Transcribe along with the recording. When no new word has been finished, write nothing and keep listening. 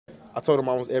I told him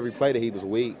almost every play that he was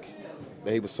weak,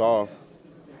 that he was soft,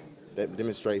 that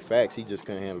demonstrate facts. He just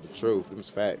couldn't handle the truth. It was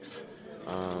facts.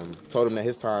 Told him that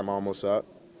his time almost up.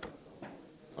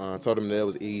 Told him that it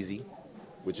was easy,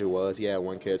 which it was. He had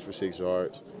 1 catch for 6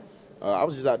 yards. I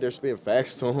was just out there spitting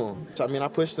facts to him. I mean, I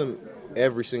pushed him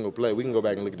every single play. We can go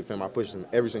back and look at the film. I pushed him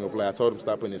every single play. I told him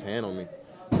stop putting his hand on me.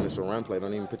 And it's a run play.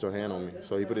 Don't even put your hand on me.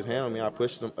 So he put his hand on me. I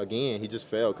pushed him again. He just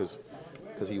fell because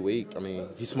he weak. I mean,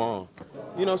 he's small.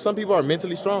 You know, some people are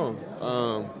mentally strong.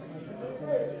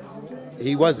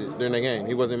 He wasn't during the game.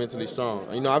 He wasn't mentally strong.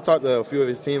 You know, I've talked to a few of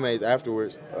his teammates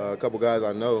afterwards, a couple guys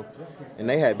I know, and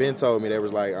they had been told me, they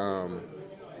was like,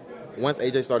 once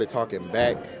AJ started talking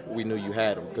back, we knew you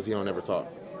had him because he don't ever talk.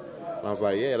 And I was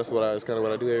like, yeah, that's kind of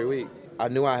what I do every week. I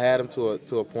knew I had him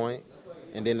to a point,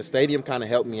 and then the stadium kind of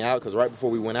helped me out because right before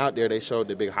we went out there, they showed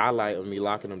the big highlight of me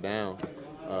locking him down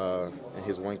and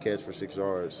his 1 catch for 6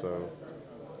 yards. So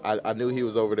I knew he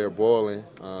was over there boiling.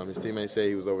 His teammates say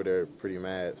he was over there pretty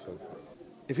mad. So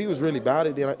if he was really about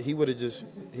it, then he would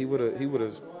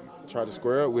have tried to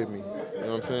square up with me. You know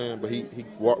what I'm saying? But he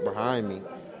walked behind me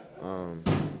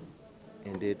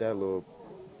and did that little.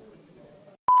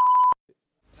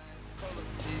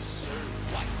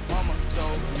 Mama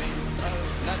told me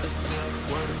not to say a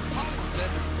word.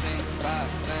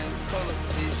 17.5, same color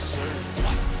t-shirt.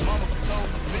 Mama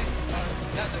told me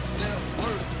not to say a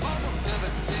word.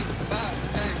 17.5,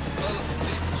 same color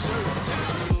t-shirt.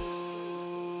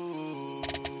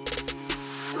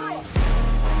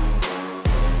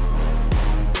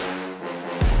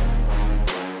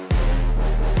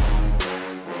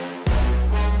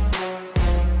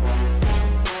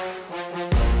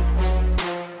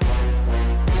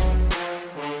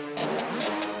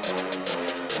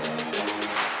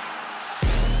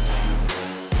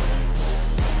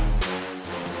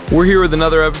 We're here with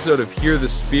another episode of Hear the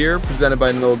Spear, presented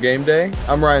by Knoll Game Day.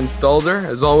 I'm Ryan Stalder,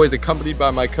 as always accompanied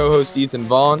by my co-host Ethan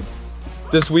Vaughn.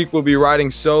 This week we'll be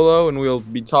riding solo, and we'll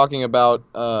be talking about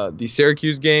the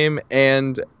Syracuse game,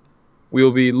 and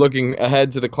we'll be looking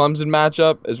ahead to the Clemson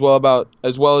matchup, as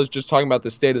well as just talking about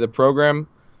the state of the program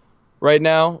right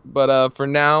now. But for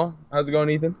now, how's it going,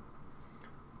 Ethan?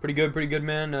 Pretty good,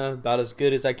 man. About as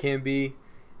good as I can be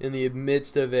in the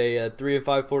midst of a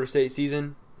 3-5 Florida State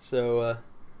season. So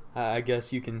I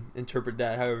guess you can interpret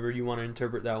that however you want to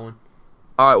interpret that one.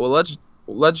 All right, well,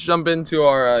 let's jump into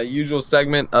our usual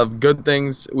segment of good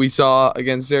things we saw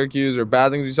against Syracuse or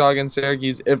bad things we saw against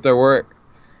Syracuse, if there were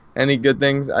any good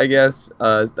things, I guess.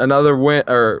 Another win,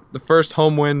 or the first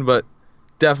home win, but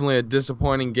definitely a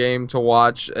disappointing game to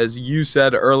watch. As you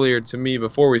said earlier to me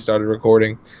before we started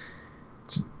recording,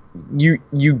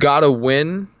 you got to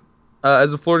win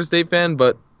as a Florida State fan,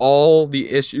 but all the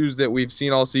issues that we've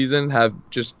seen all season have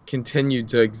just continued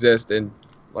to exist and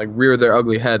rear their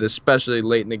ugly head, especially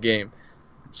late in the game.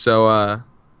 So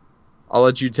I'll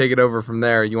let you take it over from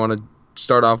there. You want to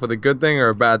start off with a good thing or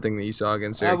a bad thing that you saw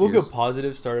against Syracuse? We'll go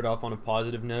positive. Started off on a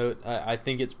positive note. I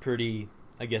think it's pretty,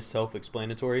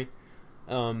 self-explanatory.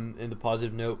 And the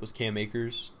positive note was Cam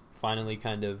Akers finally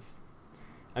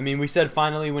we said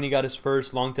finally when he got his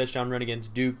first long touchdown run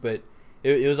against Duke, but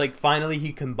it was finally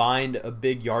he combined a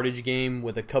big yardage game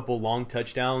with a couple long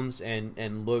touchdowns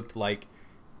and looked like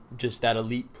just that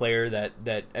elite player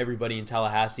that everybody in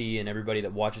Tallahassee and everybody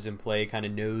that watches him play kind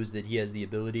of knows that he has the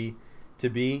ability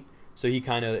to be. So he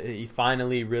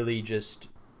finally really just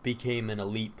became an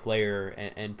elite player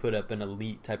and put up an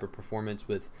elite type of performance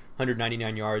with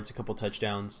 199 yards, a couple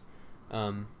touchdowns.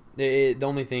 The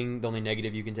only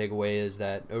negative you can take away is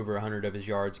that over 100 of his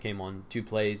yards came on 2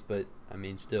 plays, but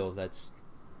still, that's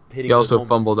hitting. He also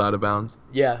fumbled out of bounds.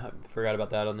 Yeah, I forgot about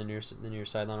that on the near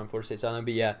sideline on Florida State sideline.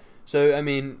 But yeah, so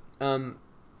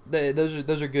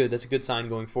those are good. That's a good sign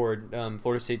going forward.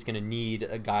 Florida State's going to need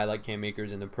a guy like Cam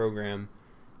Akers in the program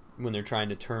when they're trying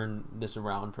to turn this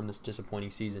around from this disappointing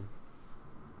season.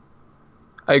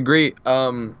 I agree.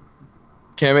 Cam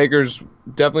Akers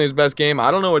definitely his best game.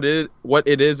 I don't know what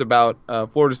it is about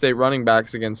Florida State running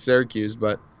backs against Syracuse,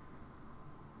 but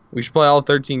we should play all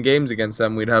 13 games against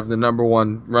them. We'd have the number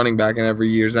 1 running back in every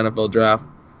year's NFL draft.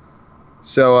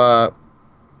 So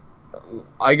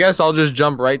I guess I'll just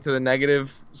jump right to the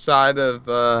negative side of.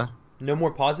 No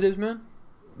more positives, man?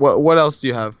 What else do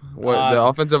you have? The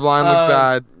offensive line looked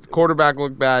bad. Quarterback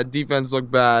looked bad. Defense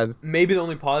looked bad. Maybe the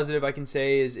only positive I can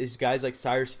say is guys like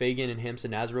Cyrus Fagan and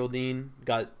Hamson Nasruddin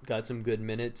got some good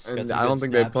minutes. And I don't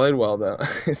think they played well though.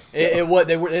 They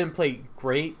didn't play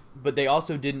great, but they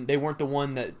also didn't. They weren't the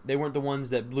ones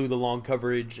that blew the long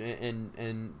coverage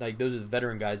and those are the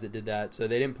veteran guys that did that. So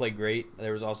they didn't play great.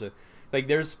 There was also like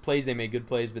there's plays they made good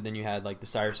plays, but then you had like the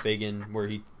Cyrus Fagan where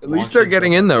he At least they're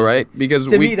getting in though, right? Because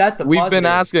To me, that's the we've been positive.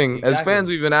 asking as Exactly. fans,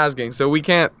 we've been asking, so we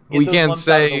can't Get those lumps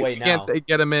out of the way we can't now. say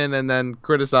get them in and then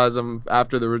criticize them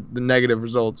after the negative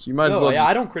results. You might as No, well. yeah,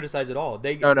 I don't criticize at all.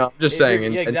 They No, I'm just if saying.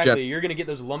 you're- Yeah, in exactly. You're gonna get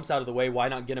those lumps out of the way. Why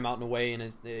not get them out in a way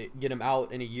and get them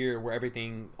out in a year where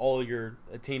everything, all your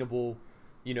attainable,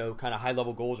 kind of high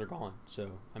level goals are gone.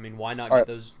 So I mean, why not All get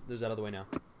right. those out of the way now?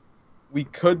 We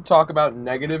could talk about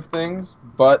negative things,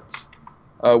 but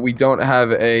we don't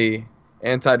have a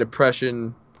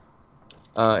antidepressant.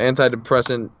 And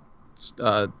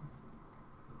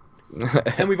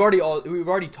we've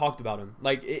already talked about him.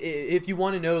 Like, if you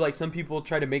want to know, like, some people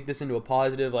try to make this into a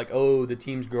positive, like, oh, the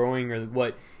team's growing or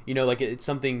what, like it's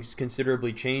something's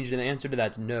considerably changed. And the answer to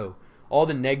that's no. All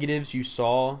the negatives you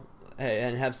saw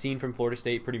and have seen from Florida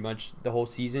State pretty much the whole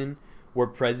season were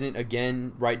present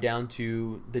again, right down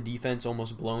to the defense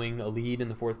almost blowing a lead in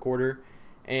the fourth quarter,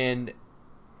 and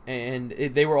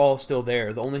they were all still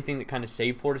there. The only thing that kind of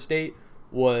saved Florida State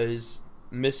was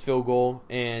missed field goal,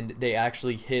 and they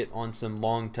actually hit on some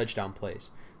long touchdown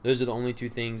plays. Those are the only two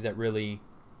things that really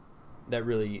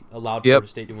allowed Florida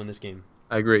State to win this game.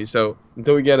 I agree. So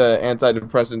until we get an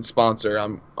antidepressant sponsor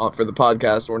for the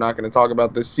podcast, we're not going to talk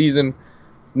about this season's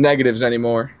negatives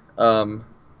anymore.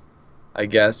 I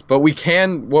guess, but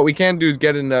what we can do is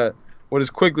get into what is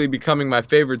quickly becoming my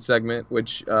favorite segment,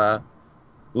 which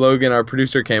Logan, our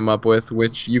producer, came up with,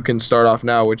 which you can start off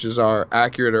now, which is our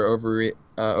accurate or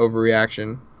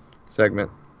overreaction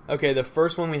segment. Okay, the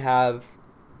first one we have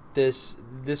this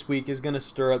week is going to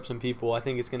stir up some people. I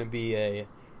think it's going to be a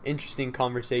interesting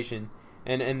conversation,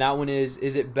 and that one is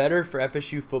it better for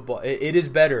FSU football? It is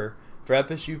better for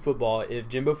FSU football if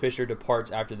Jimbo Fisher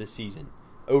departs after this season.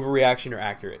 Overreaction or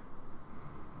accurate?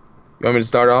 You want me to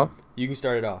start off? You can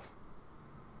start it off.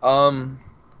 I'll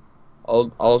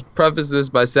preface this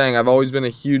by saying I've always been a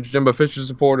huge Jimbo Fisher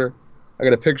supporter. I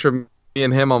got a picture of me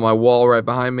and him on my wall right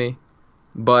behind me.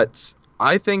 But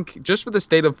I think just for the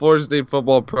state of Florida State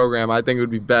football program, I think it would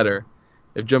be better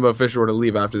if Jimbo Fisher were to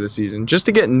leave after this season, just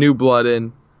to get new blood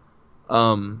in.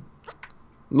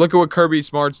 Look at what Kirby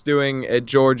Smart's doing at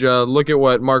Georgia. Look at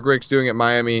what Mark Richt's doing at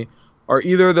Miami. Are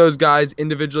either of those guys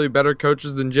individually better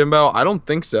coaches than Jimbo? I don't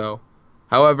think so.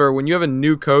 However, when you have a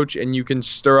new coach and you can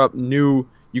stir up you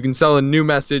can sell a new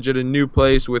message at a new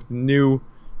place with new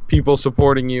people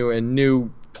supporting you and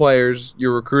new players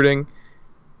you're recruiting,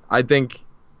 I think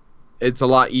it's a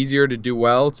lot easier to do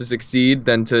well, to succeed,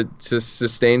 than to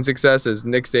sustain success, as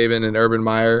Nick Saban and Urban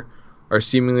Meyer are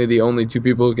seemingly the only two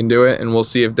people who can do it, and we'll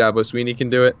see if Dabo Swinney can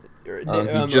do it.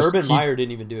 Urban Meyer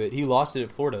didn't even do it. He lost it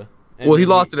at Florida. Well, he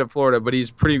lost it at Florida, but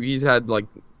he's had like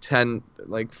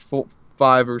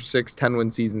 5 or 6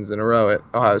 10-win seasons in a row at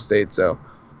Ohio State, so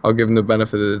I'll give him the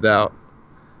benefit of the doubt.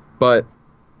 But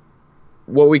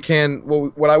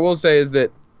what I will say is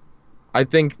that I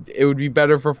think it would be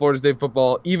better for Florida State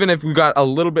football, even if we got a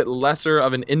little bit lesser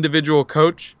of an individual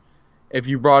coach, if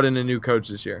you brought in a new coach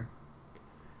this year.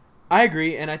 I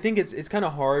agree, and I think it's kind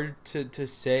of hard to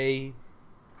say,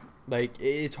 like,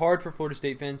 it's hard for Florida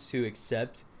State fans to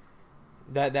accept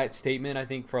that statement, I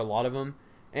think, for a lot of them.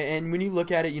 And when you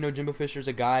look at it, Jimbo Fisher's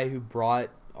a guy who brought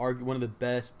one of the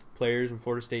best players in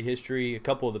Florida State history, a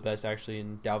couple of the best actually,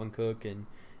 in Dalvin Cook, and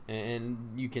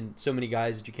so many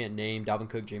guys that you can't name, Dalvin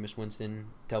Cook, Jameis Winston,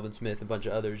 Telvin Smith, a bunch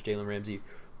of others, Jalen Ramsey.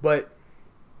 But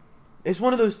it's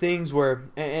one of those things where,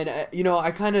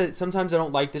 I kind of, sometimes I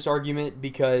don't like this argument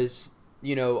because,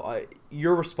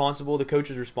 you're responsible, the coach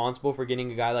is responsible for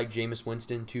getting a guy like Jameis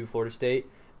Winston to Florida State.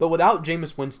 But without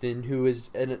Jameis Winston, who is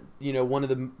one of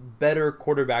the better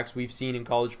quarterbacks we've seen in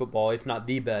college football, if not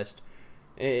the best,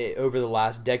 over the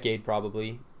last decade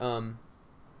probably,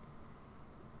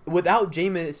 without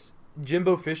Jameis,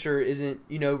 Jimbo Fisher isn't,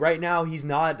 right now he's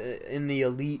not in the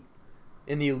elite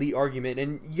argument.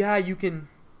 And yeah, you can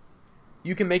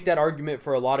make that argument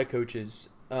for a lot of coaches.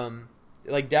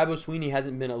 Like Dabo Swinney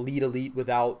hasn't been elite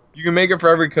without. You can make it for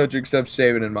every coach except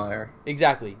Saban and Meyer.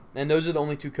 Exactly, and those are the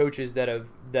only two coaches that have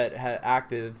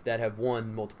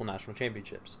won multiple national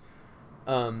championships.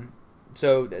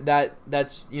 So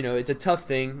that's it's a tough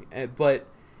thing, but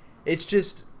it's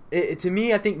just to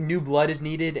me, I think new blood is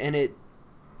needed,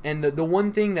 and the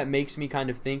one thing that makes me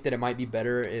kind of think that it might be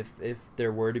better if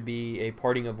there were to be a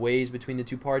parting of ways between the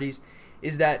two parties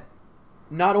is that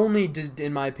not only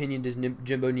in my opinion, does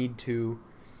Jimbo need to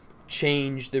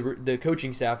change the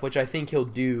coaching staff, which I think he'll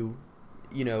do,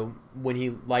 when he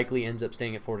likely ends up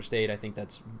staying at Florida State. I think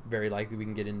that's very likely. We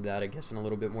can get into that, I guess, in a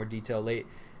little bit more detail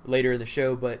later in the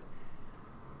show. But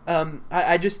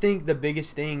I just think the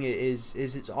biggest thing is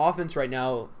its offense right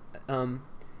now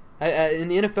In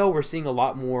the NFL, we're seeing a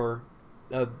lot more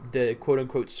of the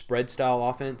quote-unquote spread-style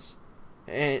offense.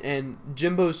 And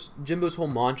Jimbo's whole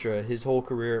mantra, his whole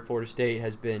career at Florida State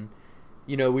has been,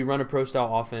 we run a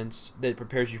pro-style offense that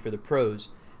prepares you for the pros.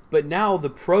 But now the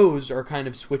pros are kind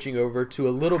of switching over to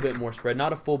a little bit more spread,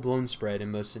 not a full-blown spread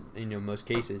in most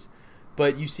cases.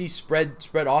 But you see spread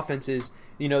offenses,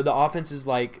 the offenses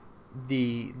like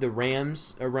the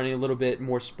Rams are running a little bit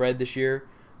more spread this year,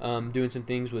 doing some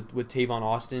things with Tavon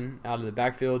Austin out of the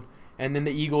backfield. And then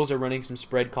the Eagles are running some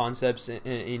spread concepts,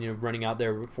 and running out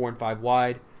there 4 and 5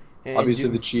 wide. And Obviously,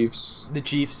 the Chiefs. The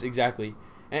Chiefs, exactly.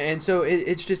 And so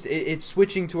it's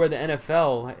switching to where the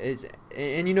NFL is,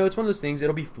 and it's one of those things.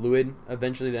 It'll be fluid.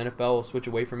 Eventually, the NFL will switch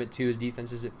away from it too, as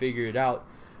defenses figure it out.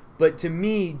 But to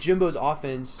me, Jimbo's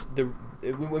offense,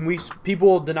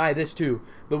 people deny this too,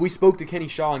 but we spoke to Kenny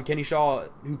Shaw, and Kenny Shaw,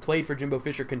 who played for Jimbo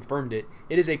Fisher, confirmed it.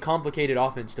 It is a complicated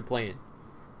offense to play in.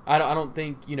 I don't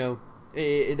think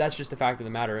that's just a fact of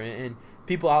the matter, and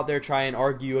people out there try and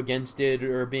argue against it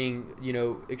or being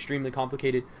extremely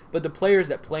complicated, but the players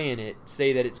that play in it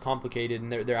say that it's complicated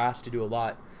and they're asked to do a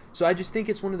lot. So I just think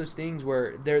it's one of those things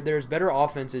where there's better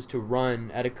offenses to run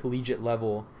at a collegiate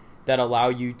level that allow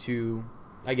you to,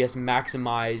 I guess,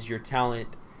 maximize your talent,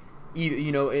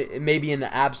 maybe in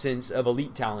the absence of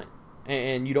elite talent,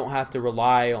 and you don't have to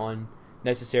rely on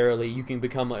necessarily. You can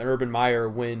become an Urban Meyer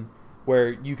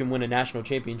where you can win a national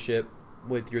championship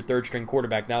with your third-string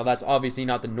quarterback. Now, that's obviously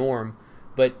not the norm,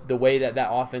 but the way that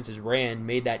offense is ran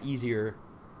made that easier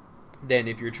than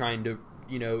if you're trying to,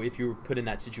 if you were put in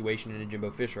that situation in a Jimbo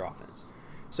Fisher offense.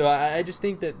 So I just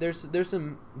think that there's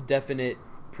some definite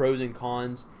pros and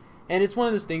cons, and it's one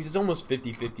of those things, it's almost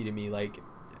 50-50 to me. Like,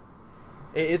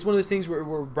 it's one of those things where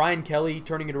Brian Kelly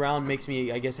turning it around makes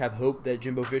me, I guess, have hope that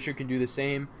Jimbo Fisher can do the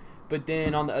same. But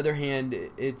then on the other hand,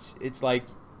 it's like,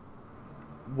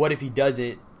 what if he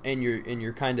doesn't? And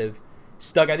you're kind of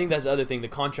stuck. I think that's the other thing. The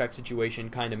contract situation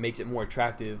kind of makes it more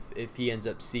attractive if he ends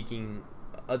up seeking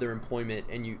other employment,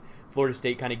 and Florida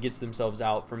State kind of gets themselves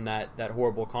out from that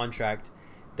horrible contract.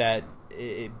 That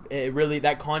it really,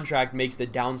 that contract makes the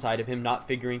downside of him not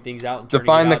figuring things out. And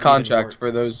define the contract for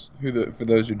those who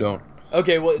don't.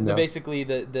 Okay, well, basically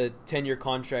the 10-year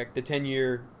contract, the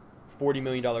 10-year $40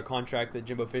 million contract that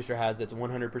Jimbo Fisher has, that's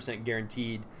 100%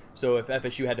 guaranteed. So if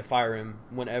FSU had to fire him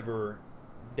whenever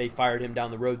they fired him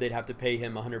down the road, they'd have to pay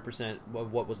him 100%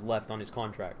 of what was left on his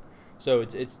contract. So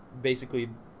it's basically,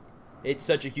 it's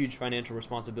such a huge financial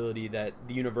responsibility that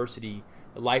the university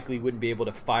likely wouldn't be able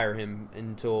to fire him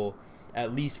until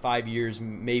at least 5 years,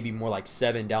 maybe more like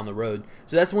 7 down the road.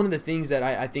 So that's one of the things that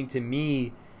I think, to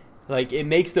me, like, it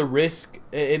makes the risk,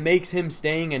 it makes him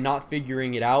staying and not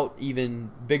figuring it out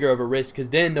even bigger of a risk, because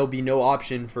then there'll be no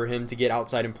option for him to get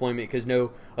outside employment, because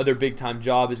no other big-time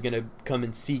job is going to come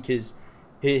and seek his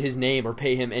name or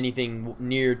pay him anything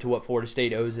near to what Florida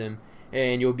State owes him,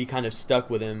 and you'll be kind of stuck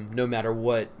with him no matter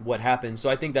what happens. So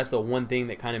I think that's the one thing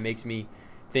that kind of makes me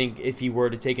think if he were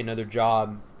to take another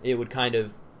job, it would kind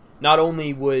of, not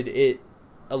only would it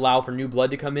allow for new blood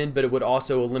to come in, but it would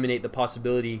also eliminate the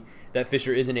possibility that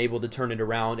Fisher isn't able to turn it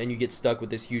around and you get stuck with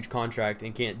this huge contract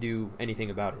and can't do anything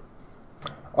about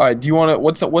it. All right, do you want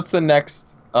to, what's the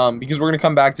next, because we're going to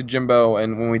come back to Jimbo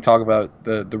and when we talk about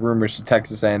the rumors to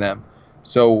Texas A&M.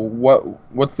 So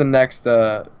what's the next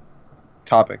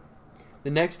topic?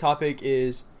 The next topic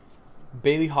is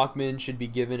Bailey Hockman should be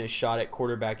given a shot at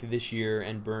quarterback this year,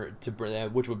 and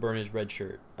which would burn his red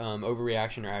shirt.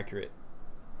 Overreaction or accurate?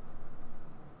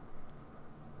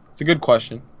 It's a good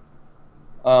question.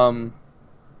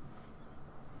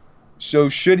 So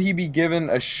should he be given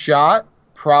a shot?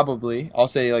 Probably. I'll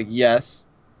say like yes.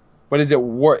 But is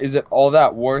it all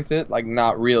that worth it? Like,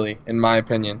 not really, in my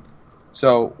opinion.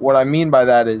 So what I mean by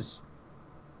that is,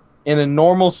 in a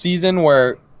normal season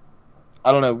where,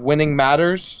 I don't know, winning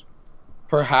matters,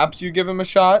 perhaps you give him a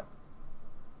shot.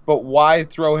 But why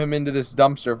throw him into this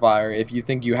dumpster fire if you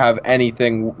think you have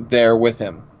anything there with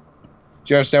him?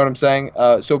 Do you understand what I'm saying?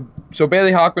 So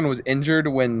Bailey Hockman was injured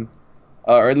when,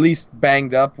 or at least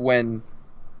banged up when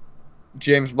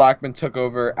James Blackman took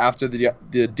over after the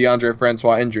DeAndre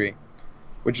Francois injury,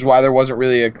 which is why there wasn't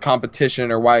really a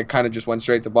competition, or why it kind of just went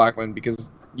straight to Blackman,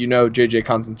 because J.J.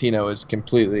 Constantino is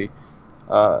completely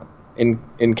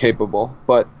incapable.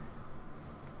 But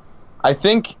I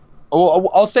think, well,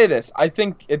 I'll say this. I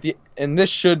think and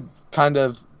this should kind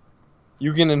of,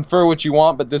 you can infer what you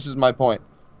want, but this is my point.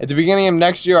 At the beginning of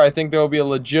next year, I think there will be a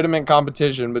legitimate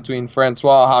competition between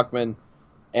Francois Hockman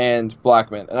and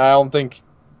Blackman. And I don't think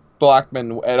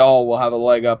Blackman at all will have a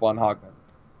leg up on Hockman.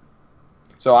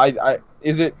 So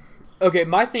is it... Okay,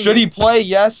 my thing... Should he play?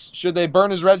 Yes. Should they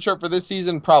burn his red shirt for this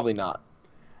season? Probably not.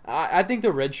 I think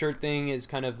the red shirt thing is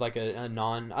kind of like a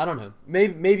non. I don't know.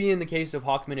 Maybe in the case of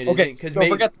Hawkman it Okay, isn't. so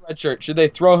forget the red shirt. Should they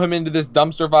throw him into this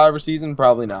dumpster fire season?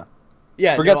 Probably not.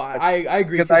 Yeah, Forget no, I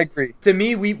agree. Because I agree. To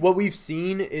me, what we've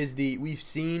seen is we've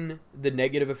seen the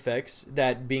negative effects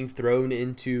that being thrown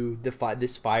into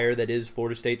this fire that is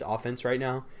Florida State's offense right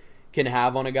now can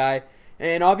have on a guy.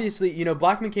 And obviously,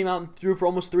 Blackman came out and threw for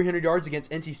almost 300 yards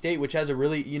against NC State, which has a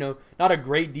really, not a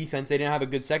great defense. They didn't have a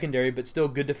good secondary, but still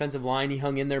good defensive line. He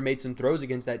hung in there, made some throws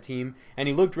against that team, and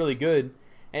he looked really good.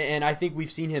 And I think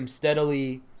we've seen him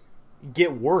steadily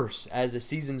get worse as the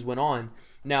seasons went on.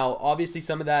 Now, obviously,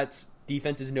 some of that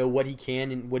defenses know what he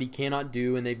can and what he cannot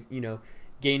do, and they've,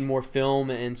 gained more film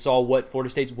and saw what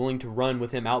Florida State's willing to run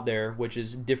with him out there, which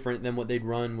is different than what they'd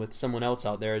run with someone else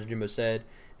out there, as Jimbo said.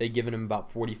 They'd given him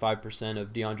about 45%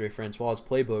 of DeAndre Francois'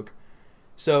 playbook.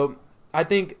 So I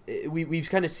think we've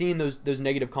kind of seen those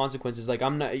negative consequences. Like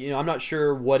I'm not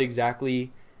sure what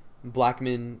exactly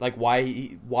Blackman, like why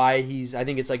he's. I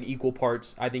think it's like equal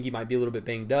parts. I think he might be a little bit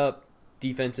banged up.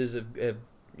 Defenses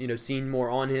have seen more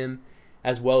on him,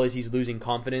 as well as he's losing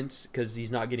confidence because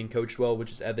he's not getting coached well,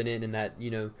 which is evident in that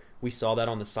we saw that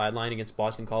on the sideline against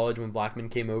Boston College when Blackman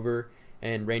came over.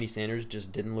 And Randy Sanders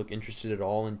just didn't look interested at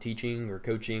all in teaching or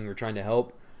coaching or trying to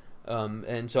help.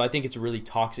 And so I think it's a really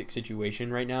toxic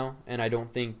situation right now. And I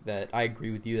don't think that – I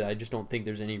agree with you that I just don't think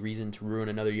there's any reason to ruin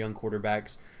another young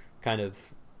quarterback's kind of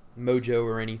mojo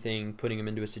or anything, putting him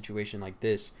into a situation like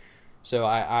this. So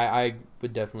I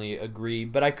would definitely agree.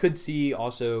 But I could see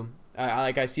also –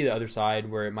 I see the other side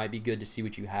where it might be good to see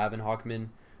what you have in Hawkman.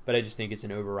 But I just think it's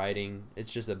an overriding –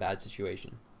 it's just a bad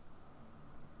situation.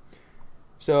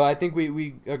 So I think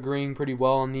we agreeing pretty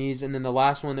well on these, and then the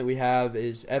last one that we have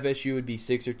is FSU would be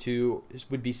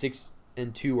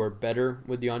 6-2 or better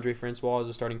with DeAndre Francois as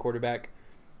a starting quarterback.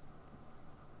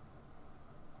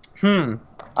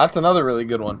 That's another really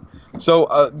good one.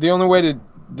 So the only way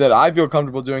that I feel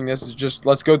comfortable doing this is just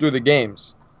let's go through the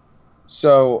games.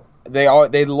 So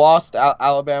they lost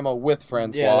Alabama with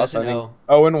Francois. Yeah, that's an I think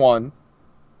L. 0-1.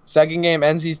 Second game,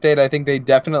 NC State. I think they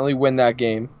definitely win that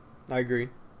game. I agree.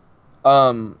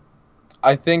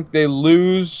 I think they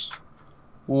lose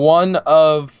one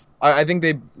of. I think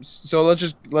they. So let's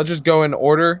just go in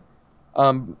order.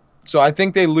 So I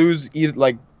think they lose either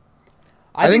like.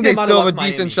 I think they still have a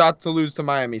decent shot to lose to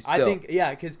Miami. Still, I think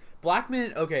because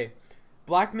Blackman. Okay,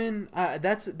 Blackman.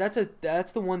 That's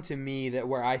the one to me that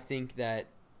where I think that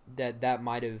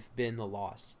might have been the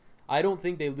loss. I don't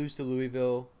think they lose to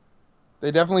Louisville. They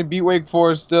definitely beat Wake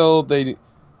Forest. Still, they.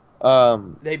 I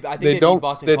think they beat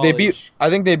Boston College. I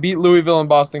think they beat Louisville and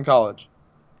Boston College.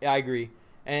 Yeah, I agree.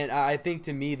 And I think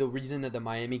to me the reason that the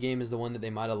Miami game is the one that they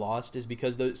might have lost is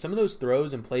because some of those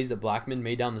throws and plays that Blackman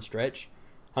made down the stretch,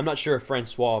 I'm not sure if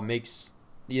Francois makes,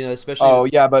 especially. Oh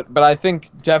yeah, but I think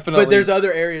definitely. But there's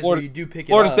other areas where you do pick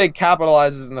it up. Florida State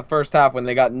capitalizes in the first half when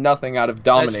they got nothing out of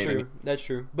dominating. That's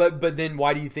true. But then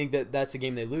why do you think that that's the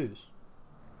game they lose?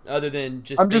 Other than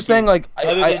just, I'm just saying, like,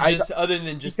 other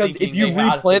than just thinking if you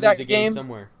replay that game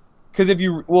somewhere. Because if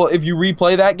you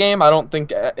replay that game, I don't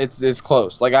think it's this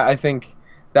close. Like I think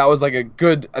that was like a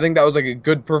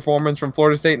good performance from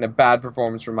Florida State and a bad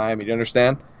performance from Miami. Do you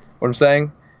understand what I'm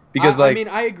saying? Because I mean,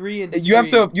 I agree and disagree.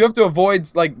 You have to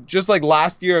avoid just like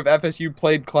last year if FSU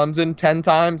played Clemson 10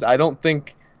 times. I don't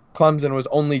think Clemson was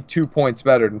only 2 points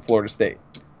better than Florida State.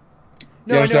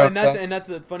 No, and that's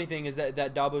the funny thing is that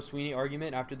Dabo Swinney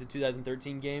argument after the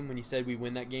 2013 game when he said we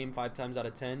win that game 5 times out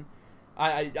of 10.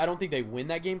 I don't think they win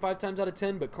that game 5 times out of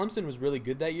 10, but Clemson was really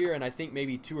good that year, and I think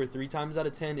maybe 2 or 3 times out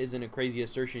of 10 isn't a crazy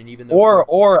assertion, even though.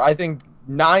 Or I think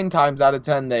 9 times out of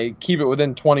 10 they keep it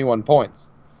within 21 points.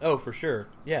 Oh, for sure.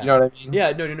 Yeah. You know what I mean?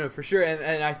 Yeah, no, for sure.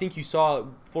 And I think you saw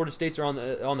Florida State's are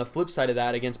on the flip side of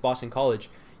that against Boston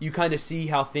College. You kind of see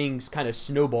how things kind of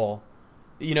snowball.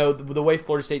 The way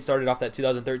Florida State started off that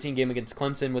 2013 game against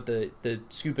Clemson with the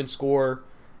scoop and score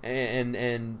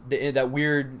and that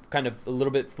weird kind of a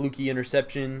little bit fluky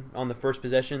interception on the first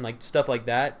possession, like stuff like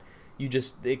that,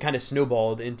 it kind of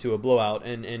snowballed into a blowout.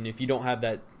 And if you don't have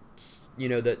that,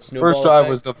 that snowball first drive effect,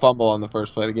 was the fumble on the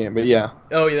first play of the game, but yeah.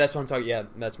 Oh yeah, that's what I'm talking. Yeah,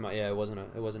 it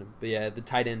wasn't but yeah, the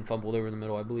tight end fumbled over in the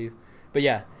middle, I believe. But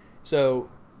yeah, so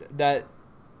that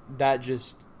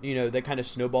just. That kind of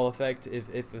snowball effect,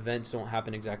 if events don't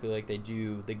happen exactly like they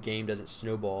do, the game doesn't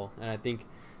snowball. And I think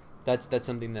that's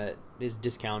something that is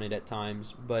discounted at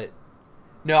times. But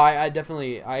no, I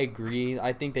definitely agree.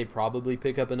 I think they probably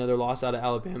pick up another loss out of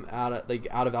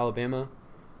Alabama.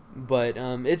 But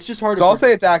it's just hard. So I'll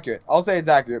say it's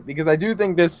accurate. Because I do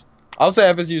think this. I'll say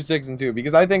FSU 6-2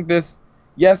 because I think this.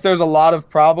 Yes, there's a lot of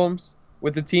problems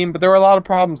with the team, but there were a lot of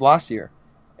problems last year,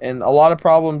 and a lot of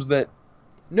problems that.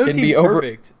 No can team's be over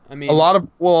perfect. I mean, a lot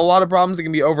of problems that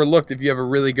can be overlooked if you have a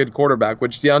really good quarterback,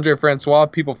 which DeAndre Francois,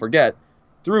 people forget,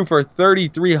 threw for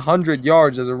 3,300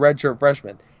 yards as a redshirt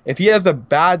freshman. If he has a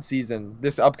bad season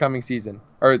this upcoming season,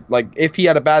 or like if he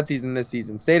had a bad season this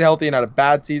season, stayed healthy and had a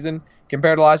bad season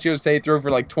compared to last year, say he threw for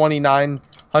like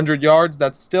 2,900 yards,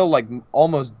 that's still like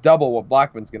almost double what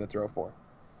Blackman's going to throw for.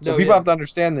 So people have to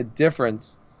understand the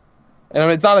difference. And I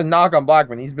mean, it's not a knock on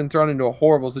Blackman. He's been thrown into a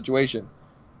horrible situation.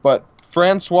 But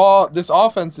Francois, this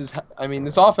offense is, I think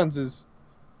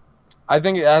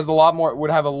it has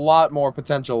would have a lot more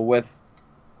potential with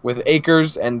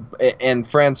Akers and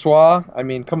Francois. I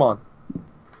mean, come on.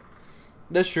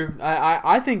 That's true.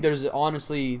 I think there's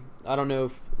honestly, I don't know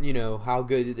if, you know, how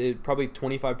good it probably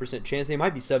 25% chance they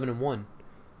might be 7-1.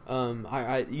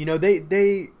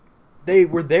 They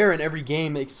were there in every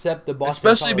game except the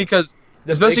Boston Especially College.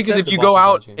 because if you go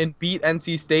out and beat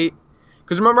NC State,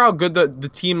 because remember how good the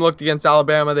team looked against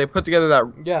Alabama? They put together that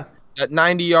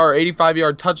 90-yard,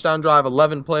 85-yard touchdown drive,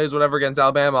 11 plays, whatever, against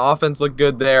Alabama. Offense looked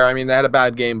good there. I mean, they had a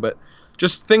bad game, but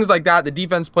just things like that. The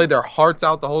defense played their hearts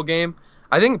out the whole game.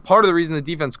 I think part of the reason the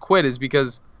defense quit is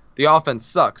because the offense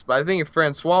sucks. But I think if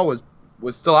Francois was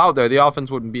still out there, the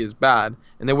offense wouldn't be as bad,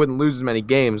 and they wouldn't lose as many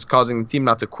games, causing the team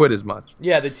not to quit as much.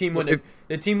 Yeah, the team wouldn't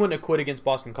have quit against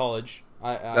Boston College.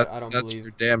 I don't believe. That's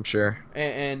for damn sure.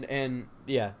 And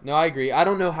yeah, no, I agree. I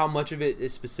don't know how much of it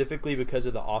is specifically because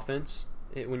of the offense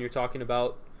when you're talking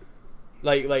about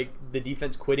like the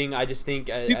defense quitting. I just think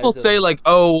people say like,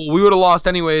 oh, we would have lost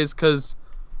anyways because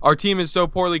our team is so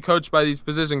poorly coached by these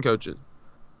position coaches.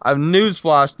 I have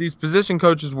newsflash: these position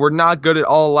coaches were not good at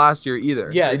all last year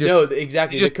either. Yeah,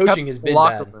 exactly. The coaching has been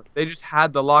bad. They just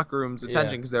had the locker room's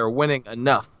attention because they were winning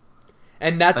enough.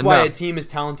 And that's why a team as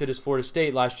talented as Florida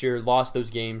State last year lost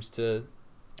those games to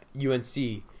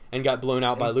UNC and got blown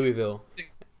out by Louisville. 6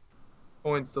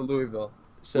 points to Louisville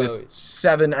with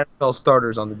 7 NFL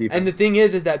starters on the defense. And the thing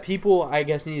is that people, I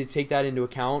guess, need to take that into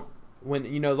account.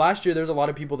 When last year there was a lot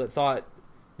of people that thought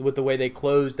with the way they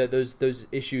closed that those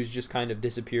issues just kind of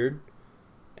disappeared.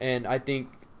 And I think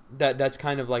that's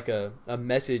kind of like a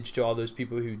message to all those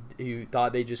people who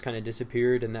thought they just kind of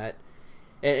disappeared, and that.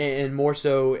 And more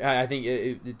so, I think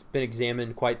it's been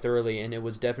examined quite thoroughly, and it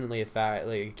was definitely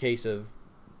a case of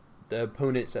the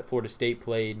opponents that Florida State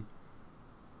played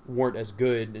weren't as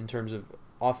good in terms of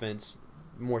offense,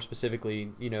 more specifically,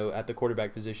 at the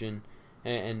quarterback position,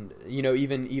 and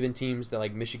even teams that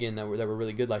like Michigan that were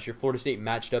really good last year. Florida State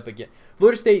matched up again.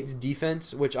 Florida State's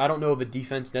defense, which I don't know of a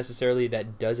defense necessarily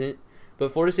that doesn't,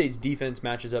 but Florida State's defense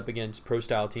matches up against pro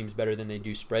style teams better than they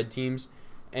do spread teams,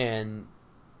 and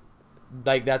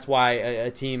like that's why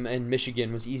a team in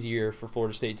Michigan was easier for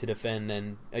Florida State to defend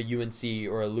than a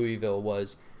UNC or a Louisville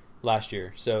was last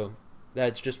year. So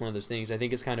that's just one of those things. I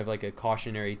think it's kind of like a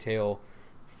cautionary tale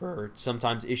for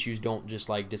sometimes issues don't just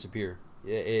like disappear.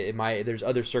 There's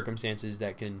other circumstances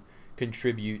that can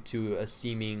contribute to a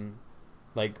seeming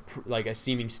like a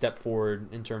seeming step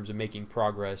forward in terms of making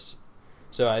progress.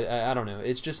 So I don't know.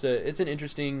 It's just it's an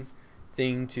interesting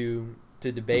thing to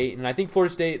debate, and I think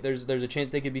Florida State there's a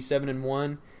chance they could be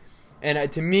 7-1,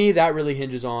 and to me that really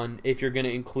hinges on if you're going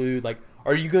to include like,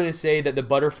 are you going to say that the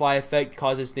butterfly effect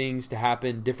causes things to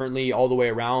happen differently all the way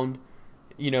around?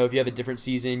 If you have a different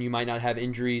season, you might not have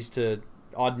injuries to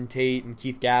Auden Tate and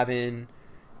Keith Gavin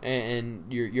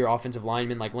and your offensive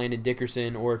linemen like Landon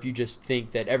Dickerson, or if you just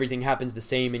think that everything happens the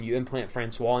same and you implant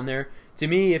Francois in there. To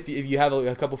me, if you have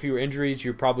a couple fewer injuries,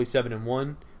 you're probably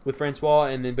 7-1 with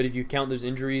Francois, but if you count those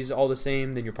injuries all the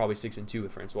same, then you're probably 6-2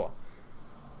 with Francois.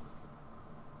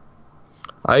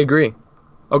 I agree.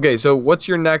 Okay, so what's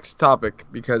your next topic?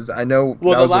 Because I know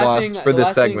that was the last for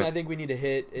this segment. Thing I think we need to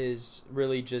hit is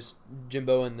really just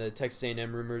Jimbo and the Texas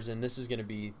A&M rumors, and this is going to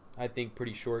be, I think,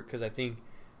 pretty short because I think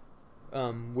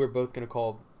we're both going to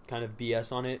call kind of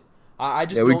BS on it.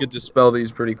 We could dispel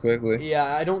these pretty quickly. Yeah,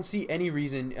 I don't see any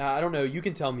reason. I don't know. You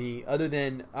can tell me. Other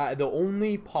than the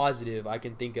only positive I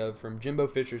can think of from Jimbo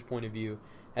Fisher's point of view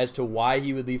as to why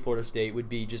he would leave Florida State would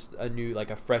be just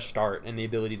a fresh start and the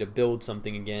ability to build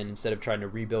something again instead of trying to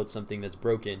rebuild something that's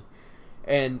broken.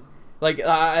 And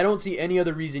I don't see any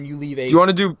other reason you leave. Do you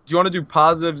want to do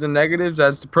positives and negatives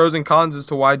as to pros and cons as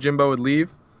to why Jimbo would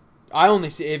leave? I only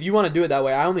see, if you want to do it that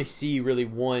way, I only see really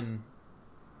one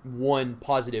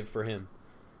positive for him.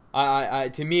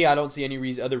 To me, I don't see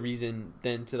any other reason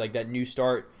than to like that new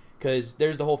start, because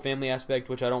there's the whole family aspect,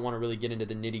 which I don't want to really get into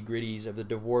the nitty gritties of the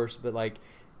divorce, but like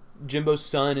Jimbo's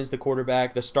son is the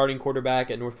quarterback, the starting quarterback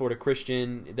at North Florida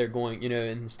Christian. They're going,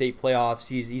 in the state playoffs.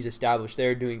 He's established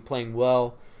there, playing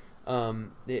well.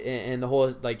 And the whole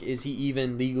is he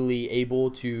even legally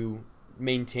able to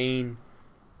maintain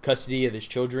custody of his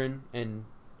children and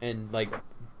like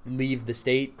leave the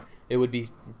state, it would be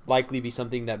likely be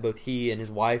something that both he and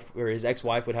his wife or his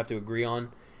ex-wife would have to agree on.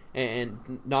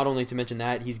 And not only to mention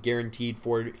that, he's guaranteed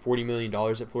 $40 million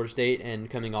at Florida State, and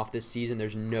coming off this season,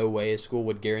 there's no way a school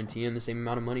would guarantee him the same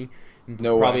amount of money.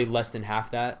 No probably way. less than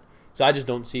half that. So I just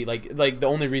don't see like the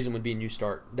only reason would be a new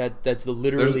start. That's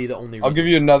literally the only reason. I'll give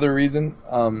you another reason.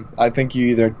 I think you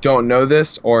either don't know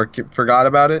this or forgot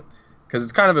about it, because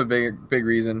it's kind of a big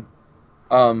reason.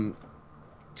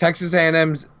 Texas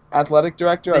A&M's athletic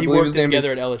director, I He believe worked his name together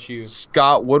is at LSU.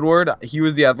 Scott Woodward. He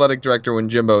was the athletic director when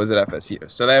Jimbo was at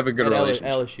FSU, so they have a good At relationship.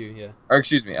 LSU, yeah. Or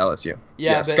excuse me, LSU.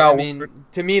 Yeah, but Scott I mean,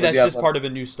 Woodward to me, was that's the just athletic- part of a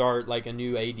new start, like a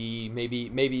new AD.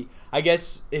 Maybe. I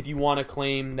guess if you want to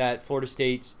claim that Florida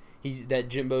State's that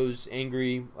Jimbo's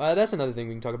angry, that's another thing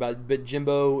we can talk about. But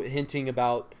Jimbo hinting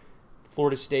about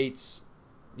Florida State's,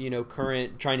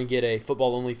 current trying to get a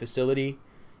football only facility,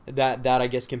 that I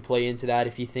guess can play into that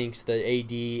if he thinks the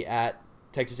AD at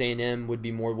Texas A&M would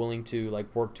be more willing to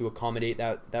like work to accommodate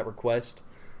that request,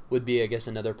 would be, I guess,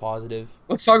 another positive.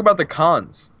 Let's talk about the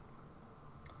cons,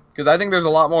 because I think there's a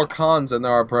lot more cons than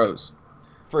there are pros.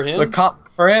 For him,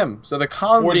 For him, so the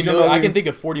cons. 40 of Jimbo million. I leaving- can think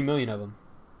of 40 million of them.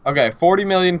 Okay, 40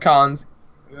 million cons.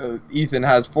 Ethan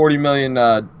has 40 million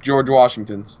George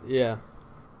Washingtons. Yeah.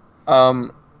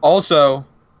 Also,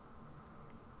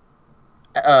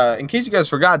 in case you guys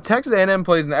forgot, Texas A&M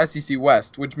plays in the SEC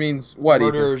West, which means what?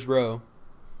 Ethan? Murderers Row.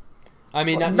 I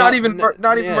mean, Not even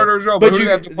Murderers Row, but who do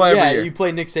they have to play every year? you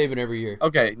play Nick Saban every year.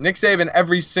 Okay, Nick Saban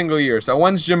every single year. So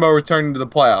when's Jimbo returning to the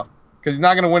playoff? Because he's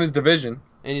not going to win his division,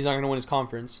 And he's not going to win his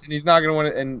conference. and he's not going to win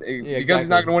it, and Yeah, because he's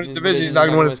not going to win his division, he's not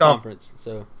going to win his conference.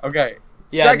 So, Okay.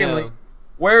 yeah, Secondly, no.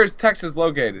 where is Texas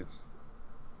located?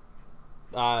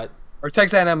 Or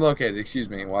Texas A&M located? Excuse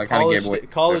me. Well, I kind of gave away.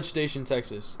 College Station,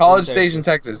 Texas. College In Station,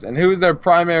 Texas. And who is their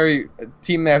primary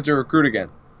team they have to recruit again?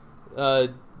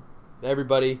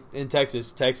 Everybody in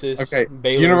Texas. Okay.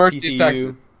 Baylor, University TCU, of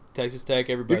Texas. Texas Tech,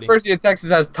 everybody. University of Texas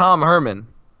has Tom Herman.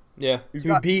 Yeah. Who's Who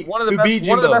got beat one of the who best, beat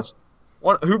one of the Jimbo. best,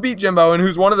 who beat Jimbo, and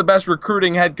who's one of the best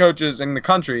recruiting head coaches in the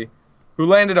country, who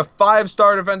landed a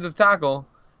 5-star defensive tackle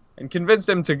and convinced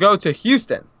him to go to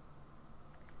Houston,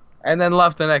 and then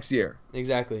left the next year.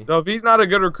 Exactly. So if he's not a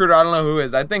good recruiter, I don't know who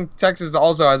is. I think Texas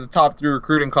also has a top 3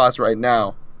 recruiting class right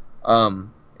now,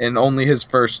 in only his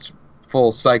first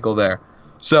full cycle there.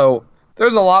 So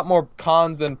there's a lot more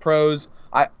cons than pros.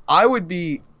 I would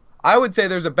say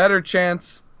there's a better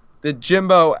chance that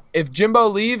if Jimbo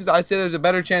leaves, I say there's a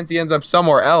better chance he ends up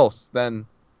somewhere else than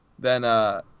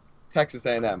Texas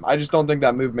A&M. I just don't think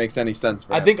that move makes any sense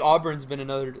for him. I think Auburn's been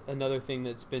another thing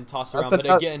that's been tossed around, That's but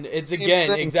another- again, it's same again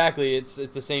thing. exactly it's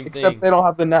the same Except thing. they don't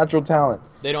have the natural talent.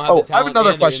 They don't have the I have talent. another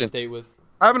and they're question. in-state with.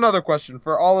 I have another question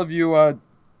for all of you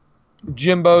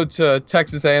Jimbo to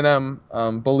Texas A&M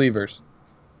believers.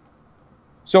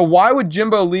 So why would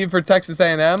Jimbo leave for Texas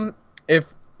A&M if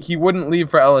he wouldn't leave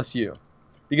for LSU?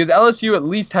 Because LSU at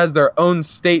least has their own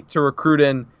state to recruit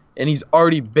in, and he's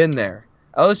already been there.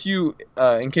 LSU,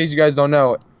 in case you guys don't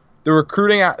know, the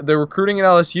recruiting at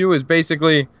LSU is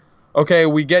basically, okay,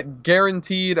 we get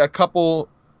guaranteed a couple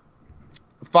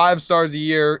 5 stars a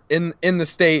year in the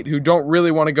state who don't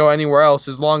really want to go anywhere else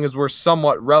as long as we're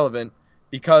somewhat relevant,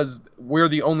 because we're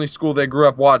the only school they grew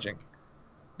up watching.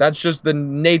 That's just the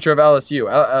nature of LSU.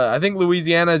 I think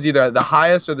Louisiana is either the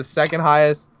highest or the second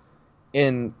highest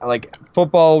in like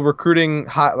football recruiting,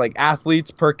 like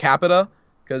athletes per capita,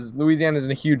 because Louisiana is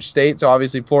a huge state, so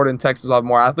obviously Florida and Texas will have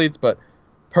more athletes, but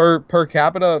per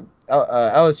capita,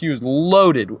 LSU is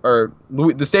loaded, or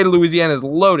the state of Louisiana is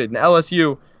loaded, and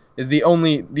LSU is the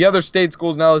other state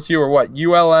schools in LSU are what?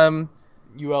 ULM,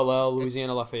 ULL,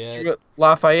 Louisiana Lafayette.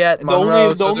 Lafayette, The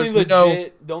Monroe. only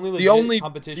legit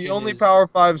competition. The only is Power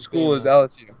 5 school is Bama.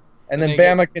 LSU. And then And they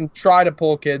Bama can try to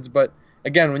pull kids, but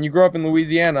again, when you grow up in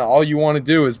Louisiana, all you want to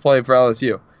do is play for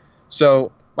LSU.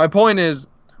 So my point is,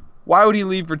 why would he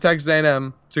leave for Texas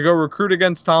A&M to go recruit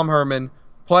against Tom Herman,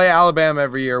 play Alabama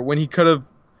every year when he could have,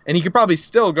 and he could probably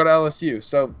still go to LSU?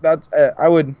 So that's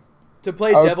To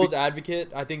play I would devil's advocate,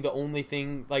 I think the only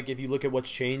thing, like if you look at what's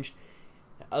changed,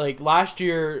 like last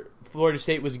year, Florida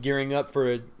State was gearing up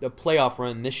for a playoff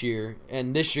run this year,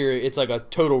 and this year it's like a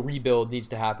total rebuild needs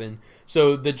to happen.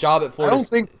 So the job at I Florida don't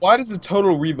think. Why does a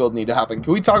total rebuild need to happen?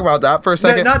 Can we talk about that for a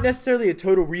second? not necessarily a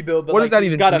total rebuild, but What like does that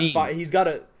he's even got mean? he's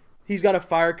got to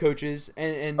fire coaches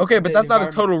and Okay, but the that's not a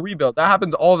environment- total rebuild. That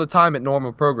happens all the time at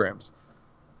normal programs.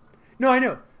 No, I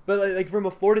know. But like from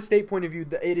a Florida State point of view,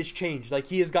 it has changed. Like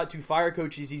he has got to fire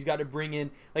coaches. He's got to bring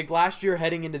in, like last year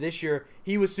heading into this year,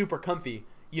 he was super comfy.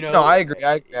 You know, No, I agree.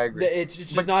 I agree. It's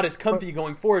just not as comfy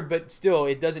going forward, but still,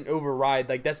 it doesn't override.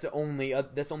 Like that's the only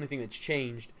thing that's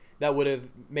changed that would have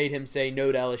made him say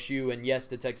no to LSU and yes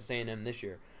to Texas A&M this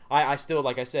year. I still,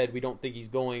 like I said, we don't think he's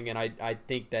going, and I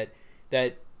think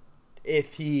that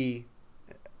if he,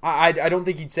 I don't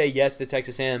think he'd say yes to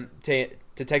Texas A&M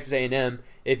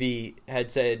if he had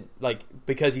said, like,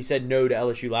 because he said no to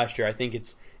LSU last year. I think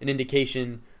it's an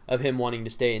indication of him wanting to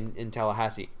stay in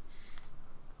Tallahassee.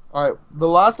 All right, the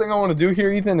last thing I want to do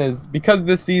here, Ethan, is because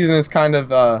this season is kind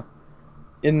of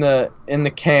in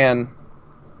the can.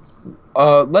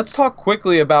 Let's talk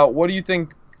quickly about what do you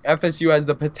think FSU has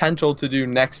the potential to do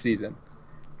next season,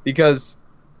 because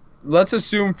let's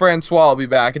assume Francois will be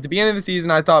back. At the beginning of the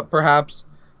season, I thought perhaps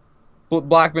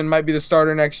Blackman might be the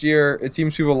starter next year. It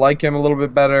seems people like him a little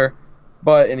bit better,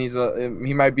 and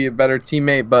he might be a better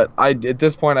teammate. But at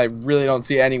this point, I really don't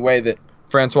see any way that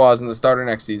Francois isn't the starter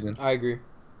next season. I agree.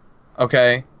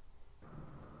 Okay.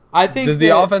 I think does the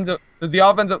offensive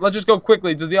let's just go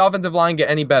quickly. Does the offensive line get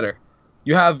any better?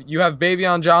 You have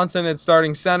Bavion Johnson at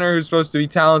starting center, who's supposed to be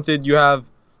talented. You have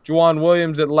Juwan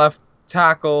Williams at left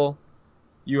tackle.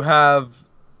 You have,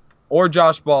 or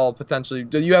Josh Ball potentially.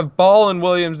 You have Ball and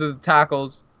Williams at the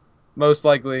tackles, most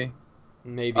likely.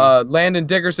 Maybe. Landon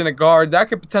Dickerson at guard. That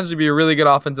could potentially be a really good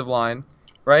offensive line,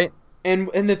 right? And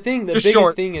the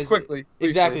biggest thing is quickly.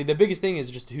 Exactly. The biggest thing is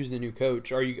just who's the new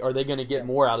coach. Are they going to get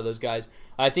more out of those guys?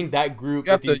 I think that group.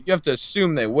 You have to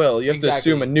assume they will. You have to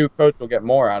assume a new coach will get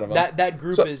more out of them. That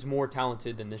group is more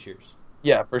talented than this year's.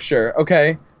 Yeah, for sure.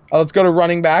 Okay, let's go to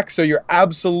running back. So you're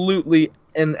absolutely,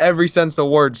 in every sense of the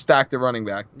word, stacked at running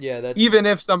back. Yeah, even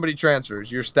if somebody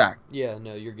transfers, you're stacked. Yeah,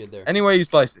 no, you're good there. Any way you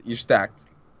slice it, you're stacked.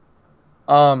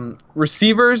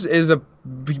 Receivers is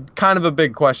kind of a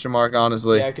big question mark,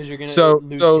 honestly. Yeah, because you're gonna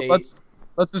lose Tate.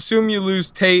 let's assume you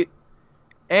lose Tate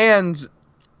and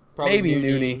probably maybe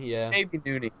Nooney. Yeah, maybe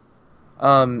Nooney.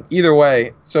 Either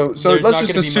way, so There's let's not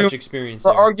just gonna be assume, much experience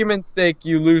for there. argument's sake,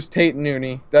 you lose Tate and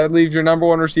Nooney. That leaves your number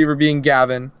one receiver being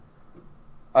Gavin.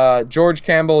 George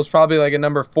Campbell is probably like a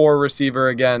number 4 receiver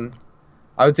again.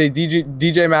 I would say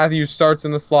DJ Matthews starts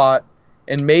in the slot.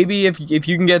 And maybe if you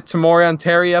can get Tamorian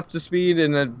Terry up to speed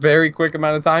in a very quick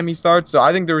amount of time, he starts. So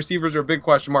I think the receivers are a big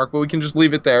question mark, but we can just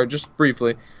leave it there, just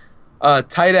briefly.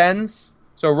 Tight ends.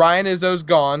 So Ryan Izzo's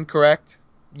gone, correct?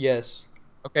 Yes.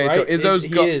 Okay, right? so Izzo's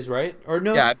gone. He is, right? Or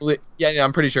no? Yeah,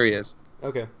 I'm pretty sure he is.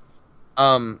 Okay.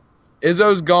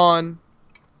 Izzo's gone.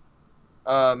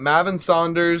 Mavin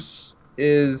Saunders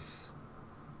is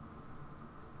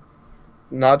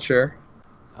not sure.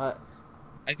 I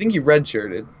think he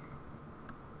redshirted.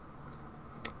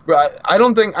 But I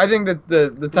think that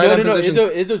the tight end position.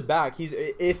 Izzo's back.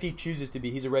 If he chooses to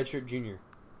be, he's a redshirt junior.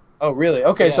 Oh really?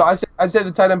 Okay, Yeah. So I'd say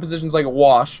the tight end position's like a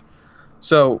wash.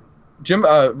 So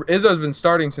Izzo's been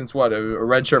starting since what, a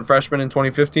redshirt freshman in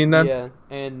 2015 then? Yeah,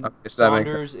 and Okay, so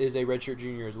Saunders is a redshirt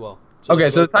junior as well. So okay,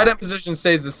 so the tight back. end position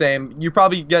stays the same. You'd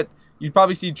probably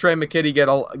see Trey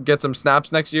McKitty get some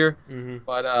snaps next year. Mm-hmm.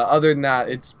 But other than that,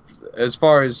 it's, as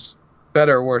far as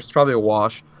better or worse, it's probably a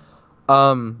wash.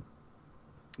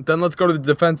 Then let's go to the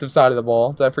defensive side of the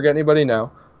ball. Did I forget anybody?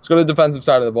 No. Let's go to the defensive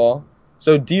side of the ball.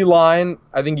 So D-line,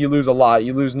 I think you lose a lot.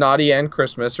 You lose Naughty and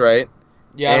Christmas, right?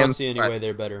 Yeah, I don't see any way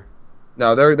they're better.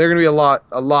 No, they're going to be a lot.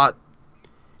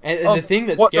 And the thing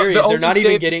that's scary is they're not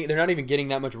even getting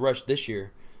that much rush this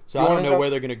year. So I don't know where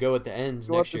they're going to go at the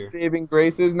ends next year. The saving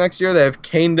graces next year, they have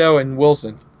Kando and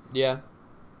Wilson. Yeah.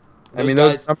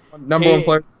 Those number one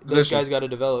player Those position. guys got to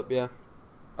develop, yeah.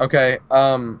 Okay,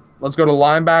 let's go to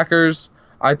linebackers.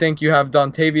 I think you have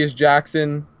Dontavius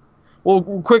Jackson. Well,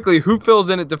 quickly, who fills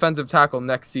in at defensive tackle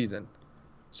next season?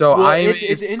 So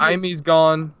Imey's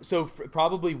gone. So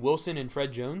probably Wilson and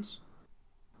Fred Jones.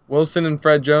 Wilson and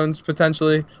Fred Jones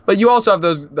potentially, but you also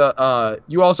have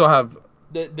you also have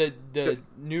the Durden,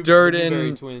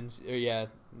 Newberry twins.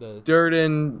 The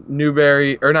Durden,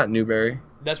 Newberry, or not Newberry.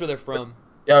 That's where they're from.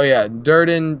 Oh yeah,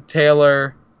 Durden,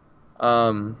 Taylor.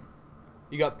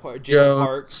 You got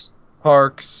Jalen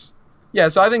Parks. Yeah,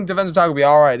 so I think defensive tackle will be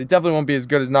all right. It definitely won't be as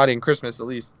good as Naughty and Christmas, at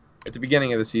least at the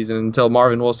beginning of the season, until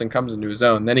Marvin Wilson comes into his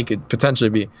own. Then he could potentially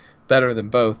be better than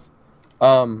both.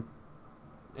 And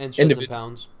shed some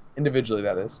pounds. Individually,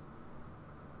 that is.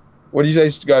 What do you say?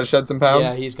 He's got to shed some pounds?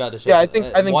 Yeah, he's got to shed some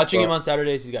pounds. I think watching him on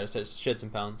Saturdays, he's got to shed some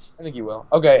pounds. I think he will.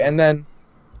 Okay, and then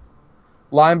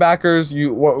linebackers,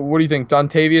 what do you think?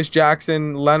 Dontavius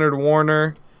Jackson, Leonard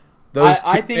Warner?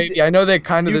 I think I know they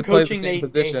kind of play the same they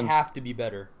position. They have to be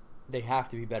better. They have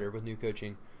to be better with new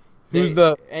coaching. Who's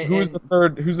the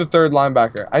third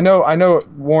linebacker? I know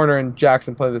Warner and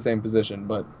Jackson play the same position,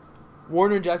 but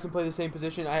Warner and Jackson play the same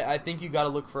position. I think you got to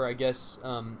look for, I guess,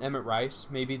 Emmett Rice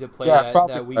maybe to play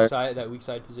that weak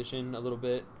side position a little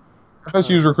bit.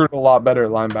 FSU's recruited a lot better at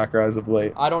linebacker as of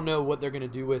late. I don't know what they're going to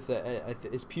do with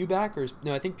is Pugh back or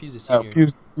no? I think Pugh's a senior.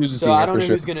 Pugh's a so senior I don't know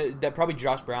sure. who's going to. That probably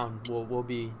Josh Brown will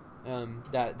be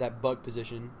that buck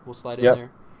position. Will slide in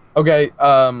there. Okay,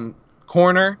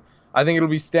 corner. I think it'll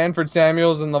be Stanford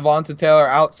Samuels and Levonta Taylor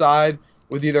outside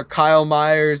with either Kyle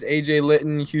Myers, AJ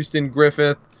Litton, Houston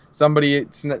Griffith, somebody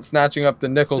snatching up the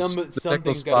nickel.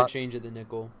 Something's got to change at the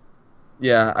nickel.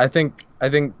 Yeah, I think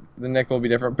the nickel will be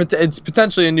different. But it's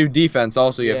potentially a new defense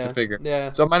also you have to figure.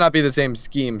 Yeah. So it might not be the same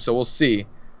scheme, so we'll see.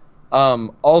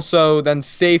 Also, then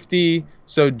safety.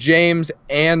 So James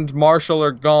and Marshall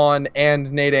are gone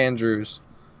and Nate Andrews.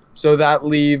 So that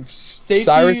leaves safety,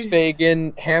 Cyrus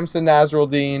Fagan, Hamson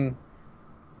Nasruddin.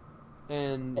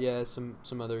 And,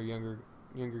 some other younger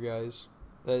guys.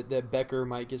 That Becker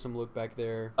might get some look back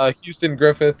there. Houston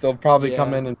Griffith, they'll probably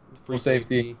come in and free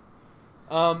safety.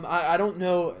 I don't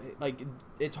know. Like,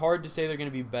 it's hard to say they're going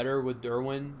to be better with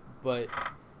Derwin, but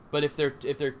if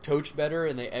they're coached better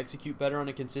and they execute better on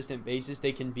a consistent basis,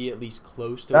 they can be at least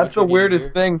close to. That's the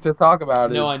weirdest thing to talk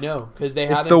about. No, I know because they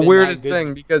haven't. It's the been weirdest that good.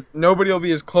 thing because nobody will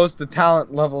be as close to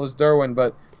talent level as Derwin,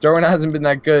 but Derwin hasn't been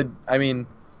that good. I mean,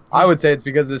 I would say it's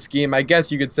because of the scheme. I guess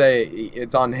you could say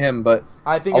it's on him, but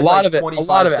I think a lot of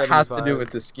it has to do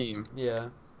with the scheme. Yeah,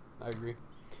 I agree.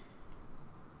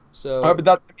 So,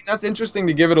 but that's interesting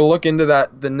to give it a look into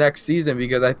the next season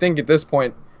because I think at this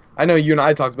point, I know you and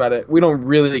I talked about it. We don't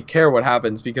really care what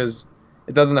happens because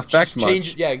it doesn't affect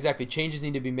much. Yeah, exactly. Changes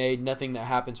need to be made. Nothing that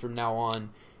happens from now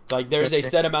on. Like there's a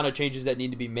set amount of changes that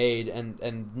need to be made,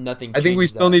 and nothing. I think we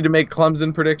still need to make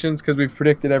Clemson predictions because we've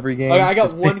predicted every game. Okay, I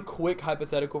got one quick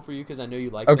hypothetical for you because I know you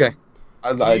like. Okay,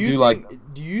 I do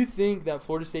like. Do you think that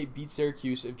Florida State beats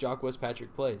Syracuse if Jock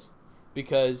Westpatrick plays?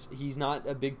 Because he's not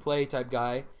a big play type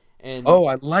guy. And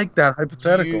I like that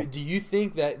hypothetical. Do you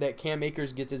think that Cam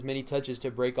Akers gets as many touches to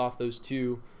break off those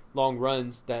two long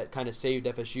runs that kind of saved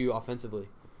FSU offensively?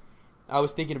 I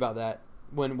was thinking about that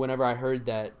whenever I heard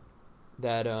that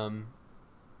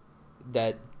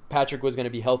Patrick was going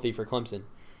to be healthy for Clemson.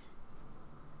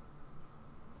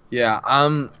 Yeah,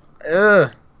 I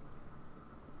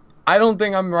don't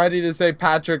think I'm ready to say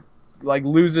Patrick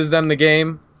loses them the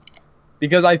game.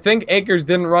 Because I think Akers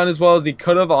didn't run as well as he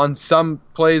could have on some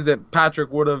plays that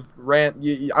Patrick would have ran.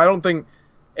 I don't think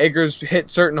Akers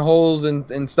hit certain holes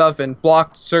and stuff and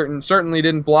blocked certainly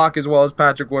didn't block as well as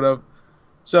Patrick would have.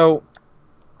 So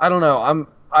I don't know.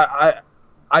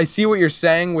 I see what you're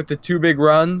saying with the two big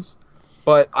runs,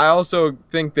 but I also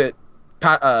think that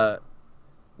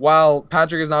while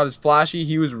Patrick is not as flashy,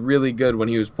 he was really good when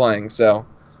he was playing. So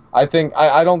I think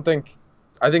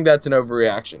I think that's an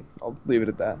overreaction. I'll leave it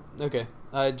at that. Okay.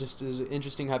 Just is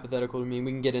interesting hypothetical to me.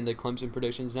 We can get into Clemson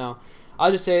predictions now.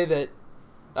 I'll just say that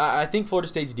I think Florida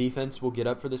State's defense will get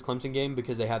up for this Clemson game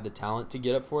because they have the talent to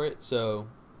get up for it. So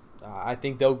I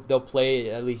think they'll play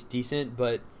at least decent,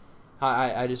 but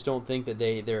I just don't think that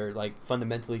they're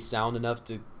fundamentally sound enough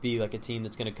to be a team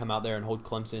that's going to come out there and hold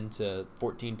Clemson to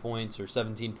 14 points or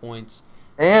 17 points.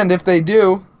 And if they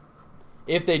do,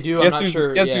 I'm not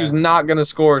sure. Guess who's not going to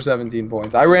score 17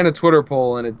 points? I ran a Twitter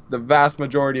poll, and the vast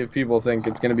majority of people think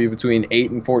it's going to be between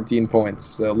 8 and 14 points,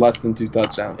 so less than 2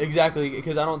 touchdowns. Exactly,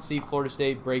 because I don't see Florida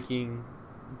State breaking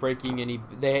any.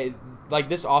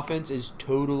 This offense is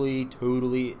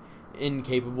totally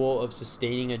incapable of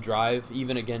sustaining a drive,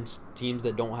 even against teams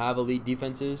that don't have elite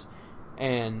defenses.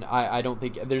 And I don't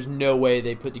think there's no way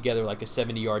they put together a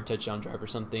 70-yard touchdown drive or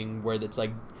something where that's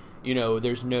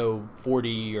there's no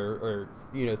 40 or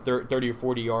 30 or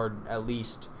 40 yard at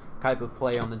least type of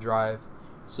play on the drive.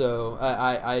 So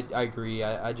I agree.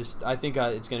 I think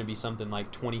it's going to be something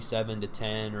like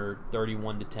 27-10 or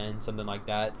 31-10, something like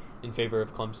that, in favor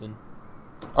of Clemson.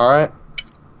 All right.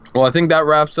 Well, I think that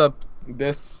wraps up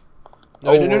this.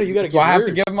 No, you got to give yours. Do I have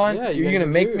to give mine? Yeah, you're going to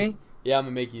make me? Yeah, I'm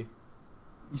going to make you.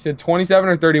 You said 27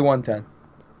 or 31-10?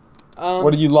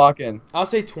 What did you lock in? I'll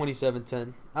say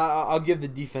 27-10. I'll give the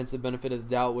defense the benefit of the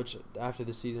doubt, which after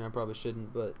the season I probably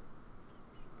shouldn't. But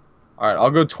all right,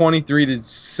 I'll go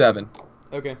 23-7.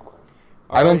 Okay.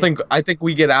 I think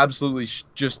we get absolutely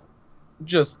just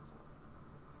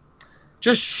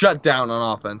shut down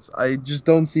on offense. I just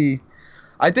don't see.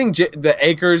 I think the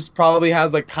Akers probably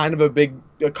has kind of a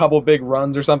couple big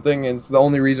runs or something. And it's the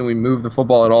only reason we move the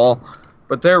football at all.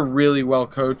 But they're really well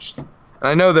coached. And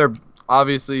I know they're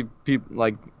obviously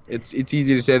people it's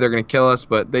easy to say they're going to kill us,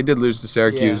 but they did lose to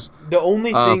Syracuse. Yeah. The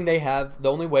only thing they have, the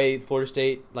only way Florida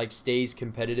State stays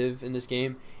competitive in this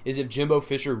game is if Jimbo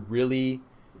Fisher really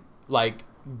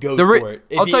goes for it.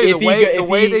 I'll tell you, the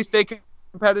way they stay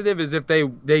competitive is if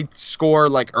they score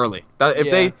like early.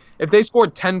 If they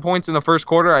scored 10 points in the first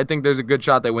quarter, I think there's a good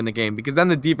shot they win the game, because then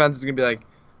the defense is gonna be like,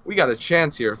 we got a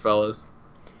chance here, fellas.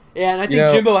 Yeah, and I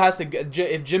think Jimbo has to.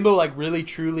 If Jimbo like really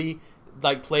truly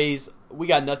like plays, we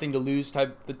got nothing to lose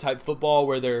type football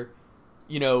where they're,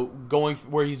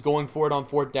 where he's going for it on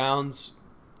fourth downs,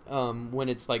 when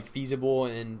it's like feasible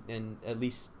and at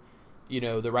least,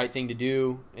 the right thing to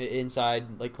do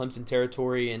inside like Clemson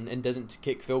territory and doesn't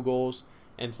kick field goals,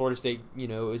 and Florida State,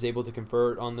 is able to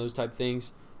convert on those type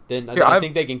things, then I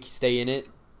think they can stay in it.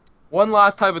 One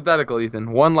last hypothetical,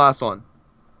 Ethan. One last one.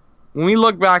 When we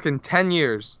look back in 10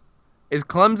 years, is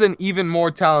Clemson even more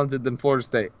talented than Florida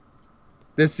State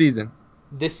this season?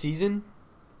 This season?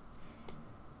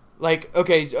 Like,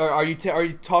 okay, are you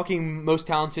talking most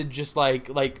talented, just like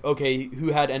okay, who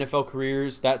had NFL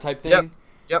careers, that type thing?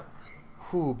 Yep.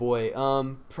 Oh boy,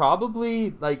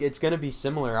 probably like it's gonna be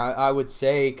similar. I would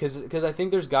say because I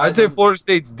think there's guys. I'd say Florida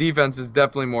State's defense is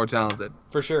definitely more talented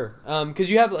for sure. Because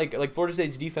you have like Florida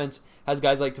State's defense has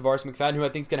guys like Tavares McFadden, who I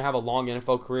think is gonna have a long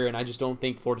NFL career, and I just don't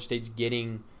think Florida State's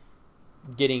getting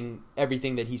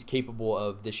everything that he's capable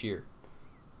of this year.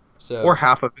 So or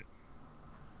half of it.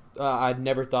 I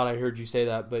never thought I heard you say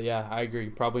that, but yeah, I agree.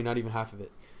 Probably not even half of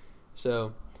it.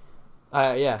 So.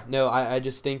 I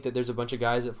just think that there's a bunch of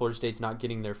guys at Florida State's not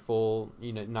getting their full,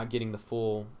 not getting the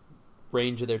full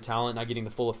range of their talent, not getting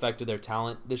the full effect of their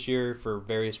talent this year for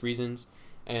various reasons.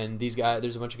 And these guys,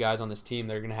 there's a bunch of guys on this team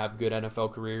that are going to have good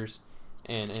NFL careers,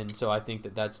 and so I think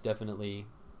that that's definitely,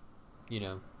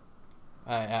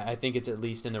 I think it's at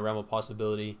least in the realm of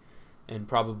possibility, and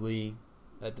probably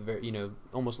at the very,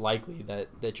 almost likely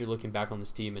that you're looking back on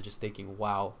this team and just thinking,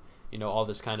 wow, all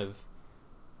this kind of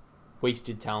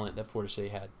wasted talent that Florida State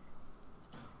had.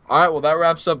 All right, well, that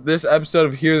wraps up this episode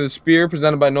of Hear the Spear,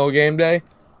 presented by Nole Game Day.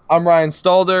 I'm Ryan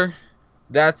Stalder.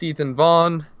 That's Ethan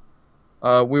Vaughn.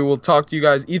 We will talk to you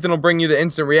guys. Ethan will bring you the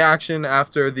instant reaction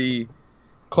after the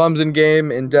Clemson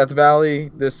game in Death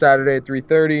Valley this Saturday at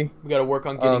 3:30. We got to work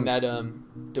on getting that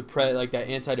that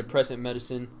antidepressant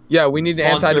medicine. Yeah, we need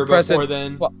an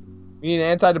antidepressant. We need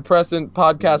an antidepressant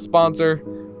podcast sponsor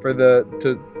for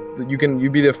you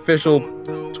be the official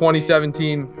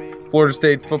 2017 Florida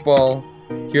State football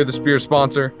Hear the Spear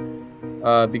sponsor,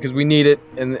 because we need it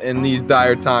in these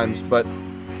dire times. But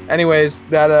anyways,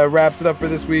 that wraps it up for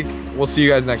this week. We'll see you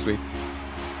guys next week.